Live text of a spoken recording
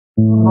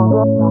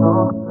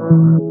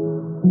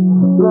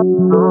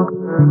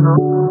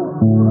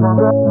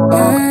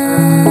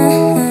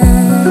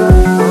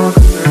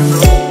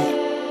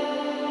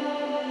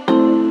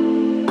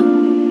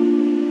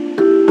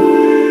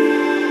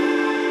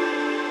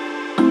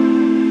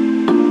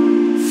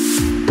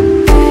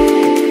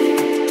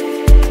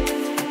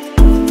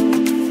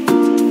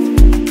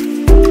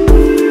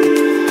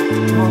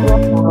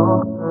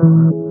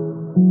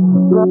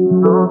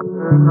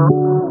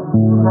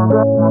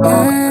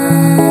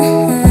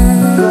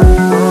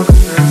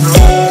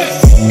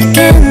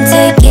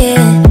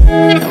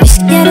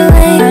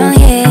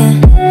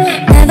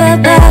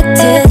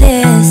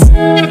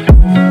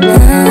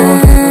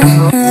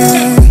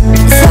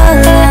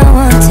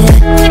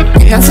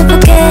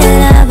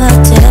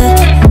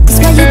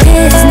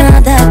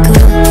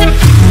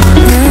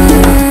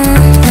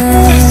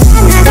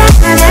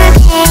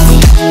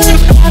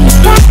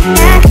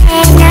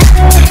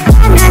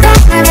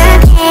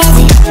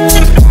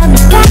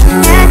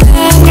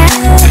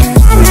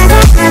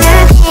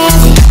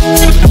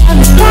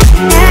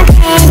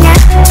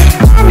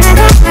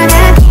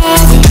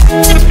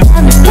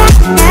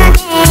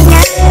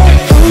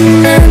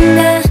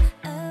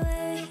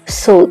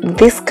So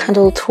this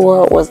candle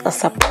tour was a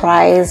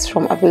surprise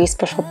from a very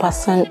special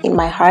person in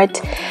my heart,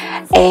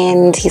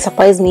 and he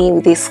surprised me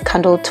with this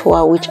candle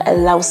tour, which I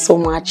love so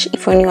much.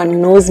 If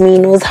anyone knows me,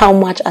 knows how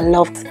much I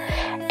love it.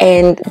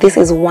 And this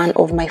is one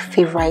of my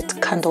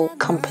favorite candle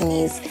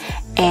companies,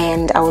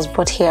 and I was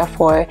brought here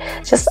for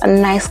just a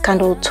nice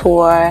candle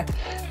tour,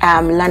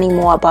 learning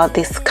more about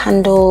these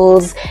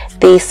candles.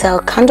 They sell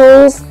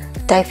candles,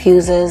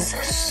 diffusers,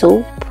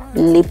 soap,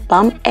 lip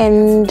balm,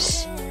 and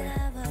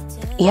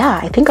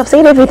yeah, I think I've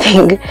said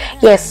everything.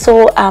 Yes,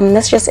 so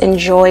let's just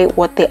enjoy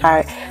what they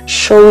are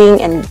showing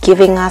and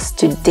giving us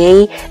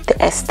today. The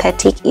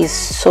aesthetic is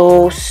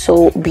so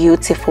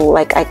beautiful,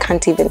 like I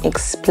can't even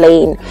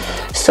explain.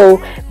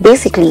 So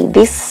basically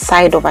this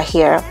side over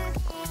here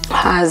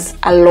has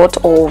a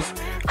lot of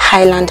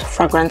Highland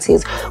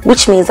fragrances,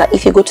 which means that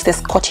if you go to the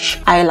Scottish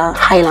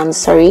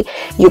Highlands,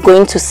 you're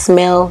going to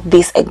smell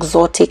these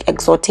exotic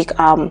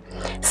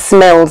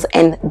smells,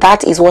 and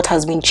that is what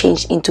has been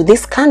changed into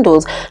these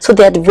candles. So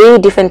they are very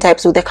different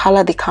types. With the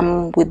color, they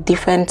come with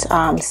different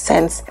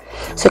scents.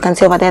 So you can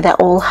see over there, they're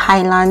all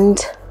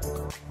Highland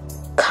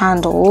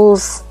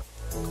candles.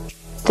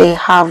 They're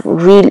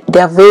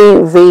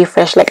very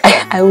fresh. Like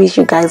I wish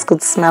you guys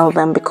could smell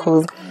them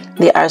because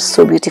they are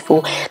so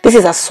beautiful. This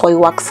is a soy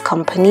wax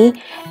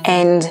company,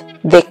 and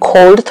the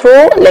cold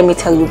throw, let me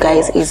tell you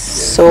guys, is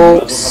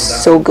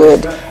so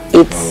good.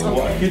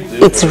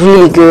 It's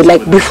really good.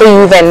 Like before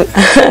you even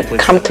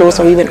come close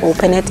or even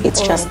open it,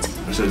 it's just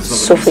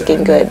so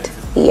freaking good.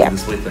 Yeah.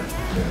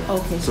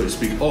 Okay. So to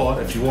speak,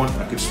 or if you want,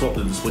 I could swap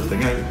the display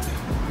thing out.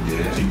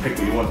 Yeah. So you pick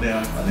what you want there,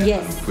 and then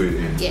yes. put it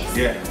in. Yes.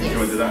 Yeah. Yes. You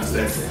want to do that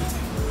instead?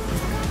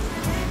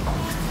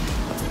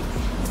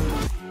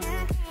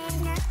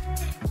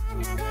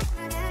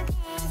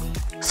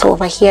 So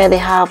over here they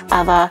have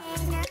other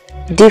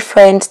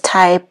different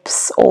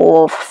types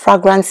of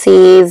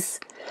fragrances.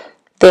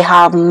 They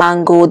have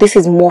mango. This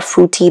is more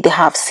fruity. They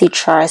have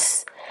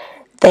citrus.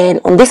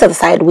 Then on this other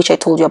side, which I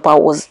told you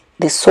about, was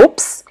the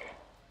soaps,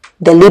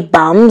 the lip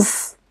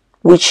balms,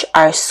 which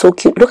are so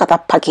cute. Look at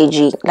that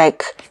packaging.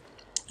 Like,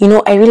 you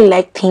know, I really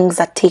like things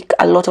that take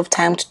a lot of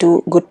time to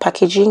do good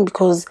packaging,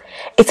 because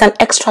it's an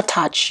extra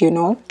touch, you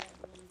know,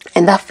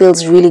 and that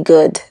feels really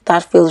good.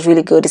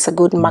 It's a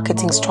good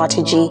marketing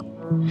strategy.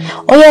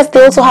 Oh yes,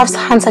 they also have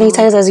hand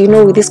sanitizers, you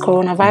know, with this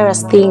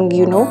coronavirus thing,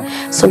 you know.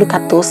 So look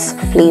at those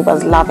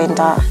flavors: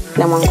 lavender,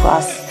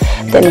 lemongrass.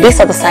 Then this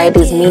other side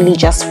is mainly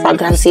just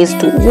fragrances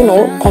to, you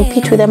know,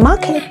 compete with the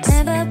market.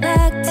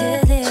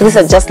 So these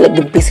are just like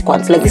the basic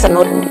ones. Like these are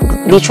not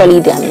literally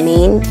their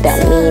main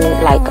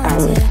like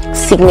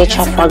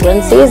signature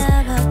fragrances,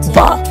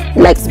 but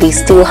like they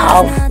still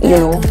have, you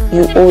know,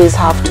 you always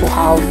have to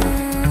have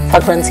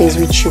fragrances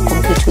which you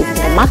compete with in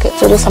the market.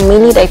 So those are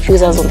mainly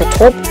diffusers on the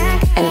top,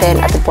 and then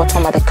at the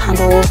bottom are the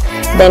candles.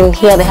 Then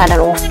here they had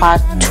an offer,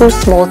 2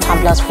 small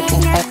tumblers for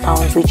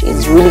 £25, which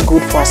is really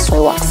good for a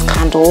soy wax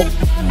candle,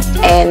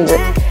 and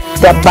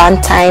their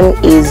burn time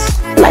is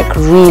like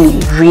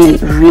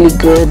really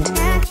good.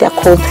 Their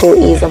cold throw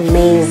is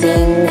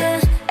amazing,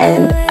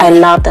 and I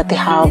love that they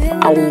have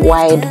a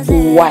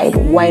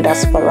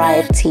widest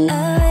variety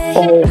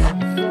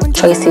of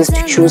choices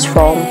to choose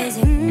from.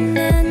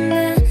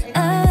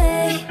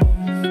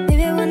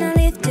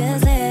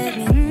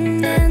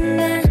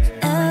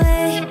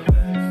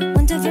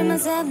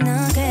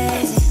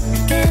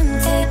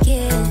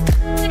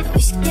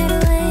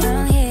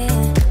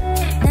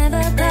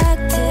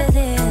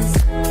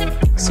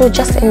 So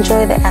just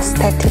enjoy the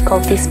aesthetic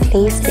of this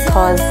place,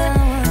 because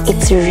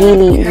it's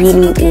really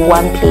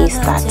one place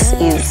that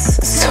is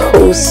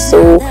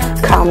so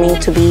calming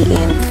to be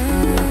in.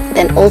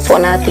 Then also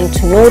another thing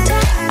to note,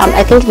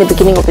 I think in the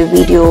beginning of the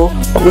video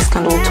of this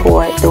candle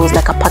tour, there was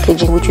like a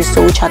packaging which you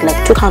saw, which had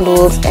like 2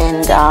 candles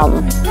and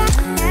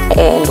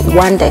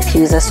 1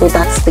 diffuser. So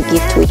that's the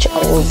gift which I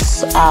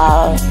was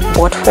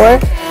bought for.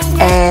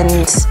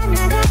 and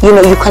you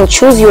know, you can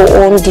choose your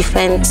own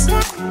different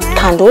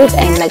candles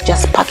and like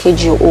just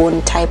package your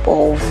own type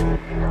of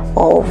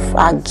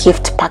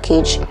gift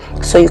package.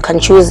 So you can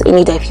choose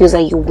any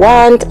diffuser you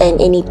want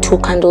and any 2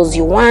 candles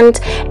you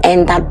want,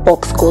 and that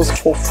box goes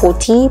for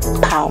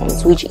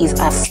 £40, which is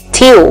a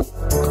steal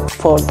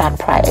for that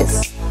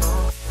price.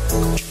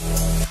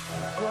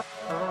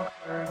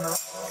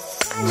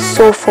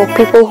 So for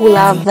people who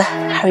love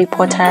Harry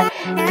Potter,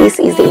 this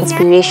is the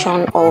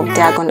inspiration of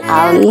Diagon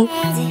Alley.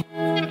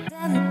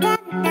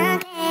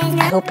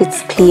 I hope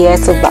it's clear,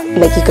 so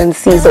like you can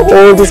see, so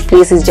all this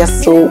place is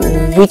just so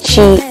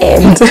witchy,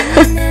 and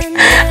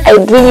I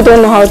really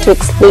don't know how to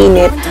explain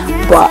it,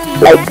 but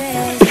like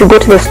if you go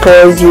to the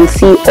stores, you'll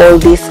see all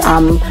this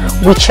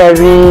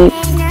witchery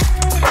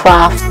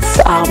crafts,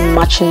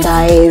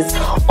 merchandise,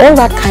 all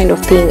that kind of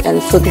thing.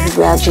 And so this is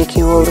where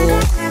J.K. Rowling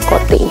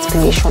got the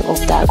inspiration of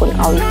Diagon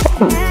Alley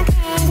from.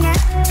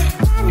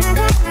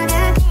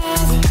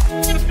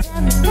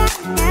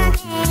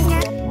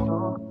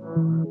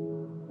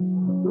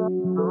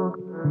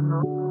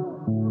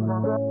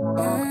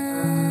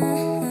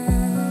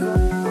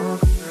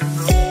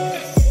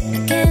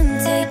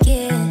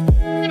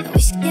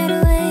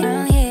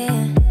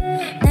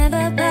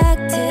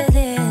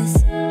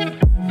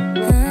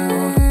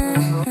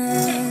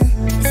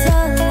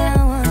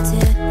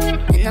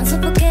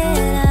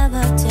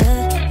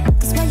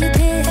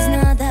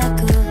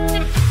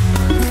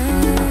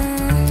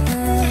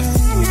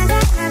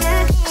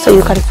 So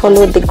you can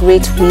follow the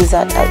Great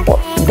Wizard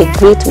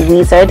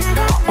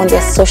on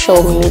their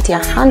social media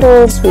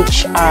handles,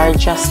 which are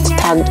just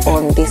tagged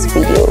on this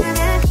video.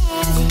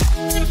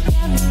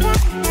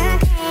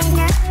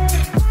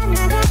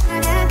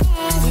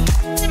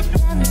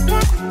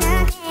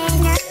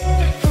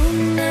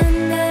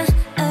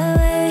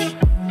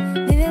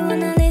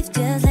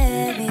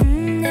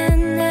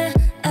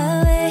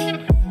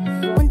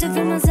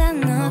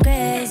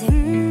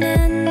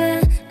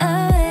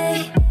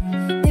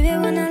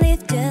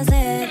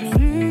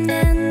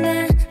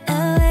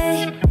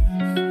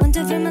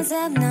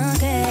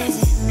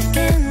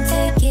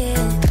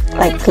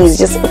 Like, please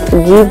just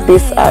forgive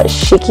this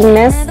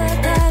shakiness,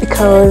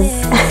 because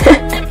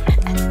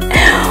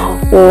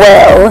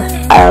well,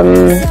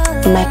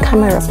 my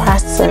camera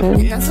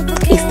person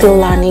is still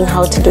learning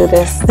how to do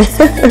this.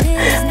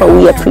 But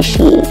we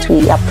appreciate.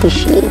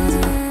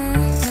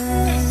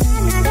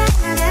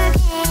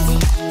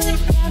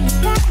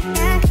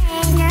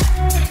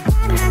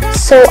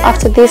 So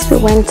after this, we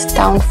went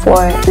down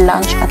for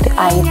lunch at the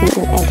Ivy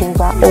in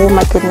Edinburgh. Oh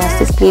my goodness,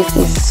 this place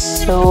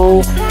is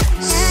so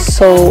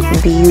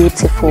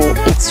beautiful.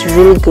 It's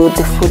really good.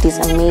 The food is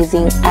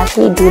amazing. I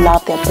actually do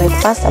love their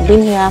breakfast. I've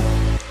been here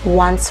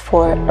once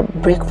for a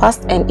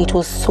breakfast and it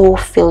was so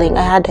filling.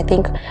 I had, I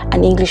think,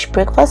 an English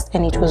breakfast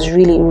and it was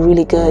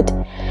really good.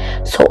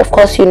 So of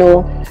course, you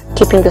know,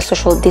 keeping the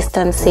social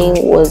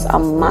distancing was a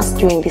must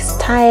during this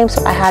time.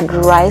 So I had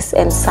rice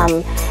and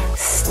some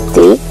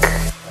steak.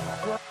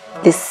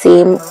 The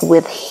same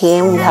with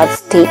him. We had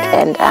steak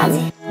and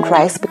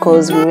rice,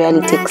 because we rarely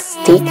take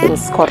steak in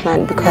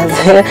Scotland, because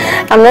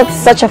I'm not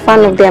such a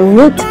fan of their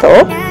meat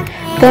though.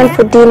 Then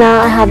for dinner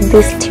I had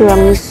this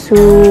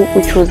tiramisu,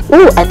 which was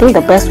I think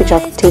the best which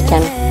I've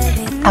taken,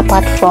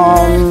 apart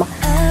from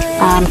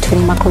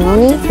tuna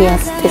macaroni.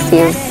 Yes, this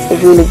is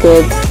really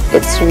good.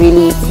 It's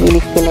really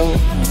filling.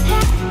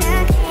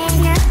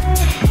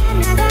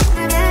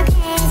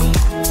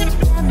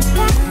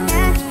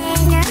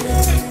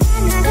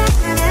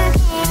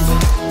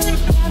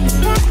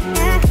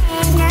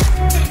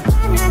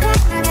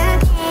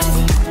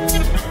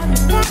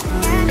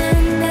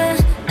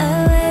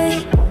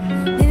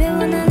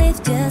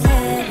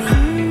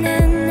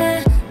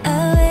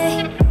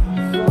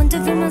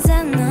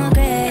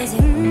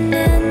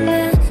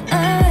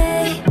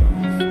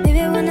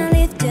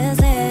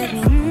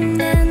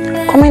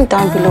 Comment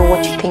down below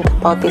what you think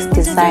about these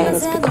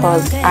designs,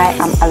 because I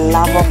am a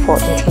lover for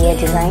interior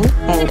design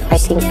and I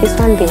think this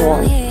one they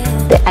won.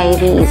 The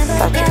Ivy is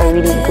such a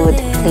really good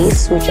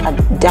place, which I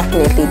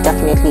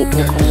definitely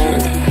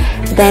recommend.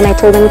 Then I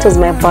told them it was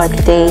my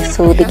birthday,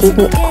 so they gave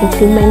me a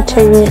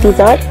complimentary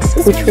dessert,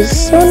 which was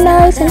so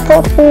nice and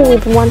thoughtful,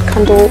 with 1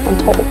 candle on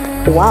top.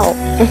 Wow.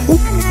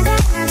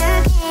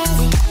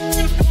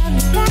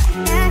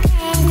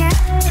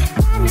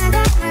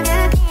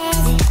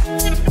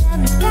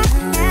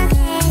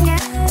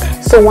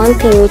 So one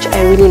thing which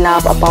I really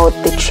love about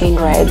the train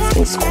rides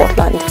in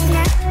Scotland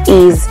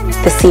is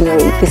the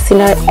scenery. The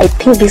scenery, I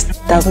think this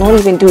does not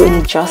even do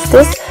any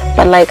justice,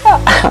 but like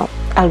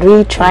I'll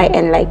really try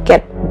and like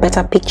get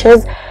better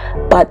pictures.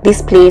 But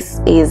this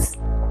place is,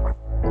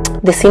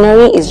 the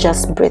scenery is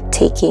just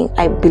breathtaking.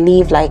 I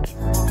believe like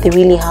they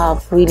really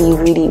have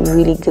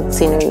really good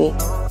scenery,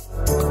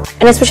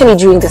 and especially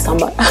during the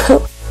summer.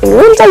 In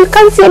winter you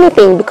can't see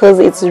anything because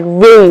it's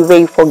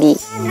very foggy.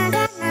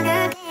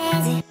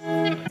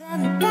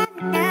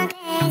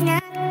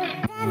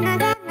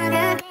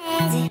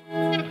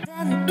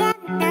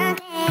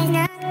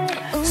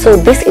 So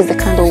this is the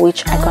candle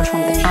which I got from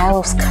the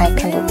Isle of Skye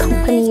Candle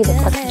Company. The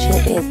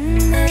packaging is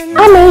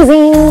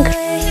amazing.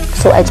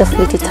 So I just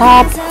lit it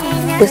up.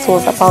 This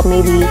was about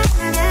maybe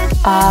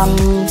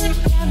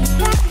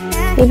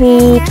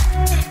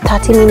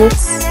 30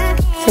 minutes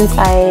since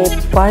I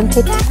burnt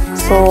it.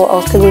 So I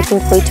was still waiting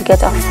for it to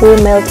get a full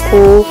melt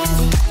pool,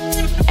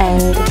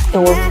 and it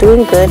was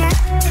doing good.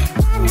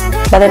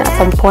 But then at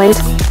some point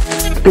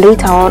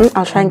later on,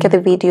 I'll try and get the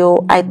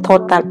video, I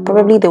thought that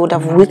probably they would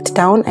have wicked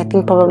down. I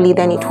think probably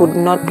then it would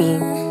not be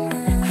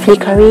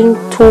flickering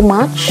too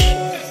much.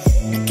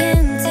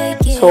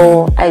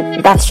 So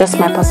that's just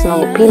my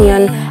personal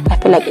opinion. I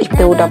feel like if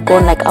they would have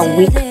gone like a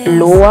wick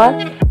lower,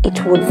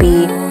 it would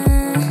be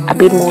a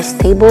bit more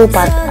stable.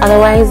 But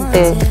otherwise,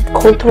 the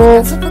cold throw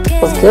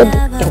was good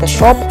in the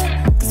shop.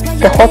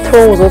 The hot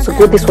throw was also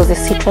good. This was a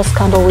citrus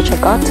candle which I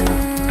got.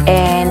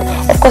 And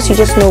of course, you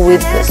just know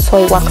with the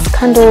soy wax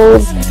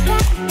candles,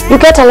 you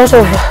get a lot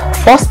of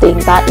frosting.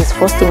 That is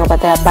frosting over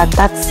there, but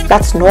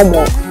that's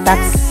normal.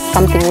 That's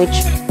something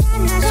which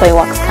soy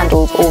wax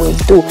candles always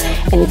do,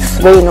 and it's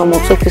very normal.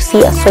 So if you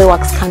see a soy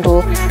wax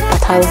candle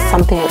that has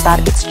something like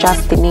that, it's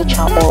just the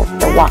nature of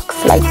the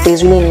wax. Like,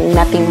 there's really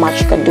nothing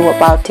much you can do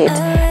about it.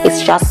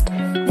 It's just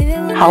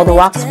how the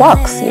wax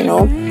works, you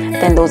know.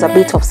 Then there was a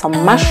bit of some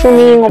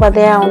mushrooming over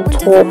there on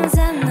top.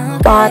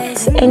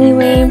 But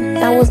anyway,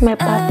 that was my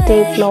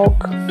birthday vlog.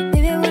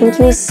 Thank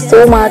you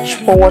so much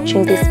for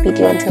watching this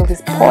video until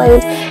this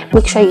point.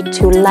 Make sure you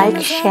to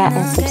like, share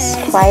and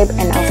subscribe,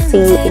 and I'll see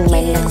you in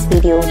my next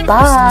video.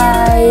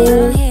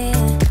 Bye.